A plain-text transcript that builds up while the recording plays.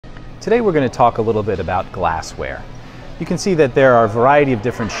Today we're going to talk a little bit about glassware. You can see that there are a variety of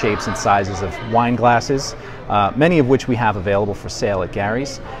different shapes and sizes of wine glasses, many of which we have available for sale at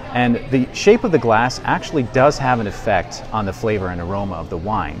Gary's. And the shape of the glass actually does have an effect on the flavor and aroma of the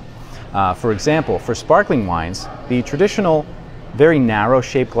wine. For example, for sparkling wines, the traditional very narrow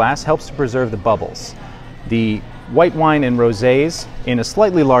shaped glass helps to preserve the bubbles. The white wine and rosés in a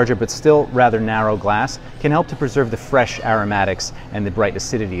slightly larger but still rather narrow glass can help to preserve the fresh aromatics and the bright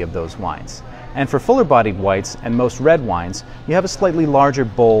acidity of those wines. And for fuller bodied whites and most red wines, you have a slightly larger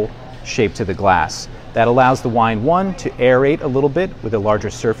bowl shape to the glass. That allows the wine, one, to aerate a little bit with a larger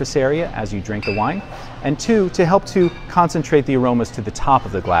surface area as you drink the wine, and two, to help to concentrate the aromas to the top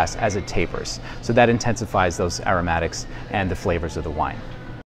of the glass as it tapers. So that intensifies those aromatics and the flavors of the wine.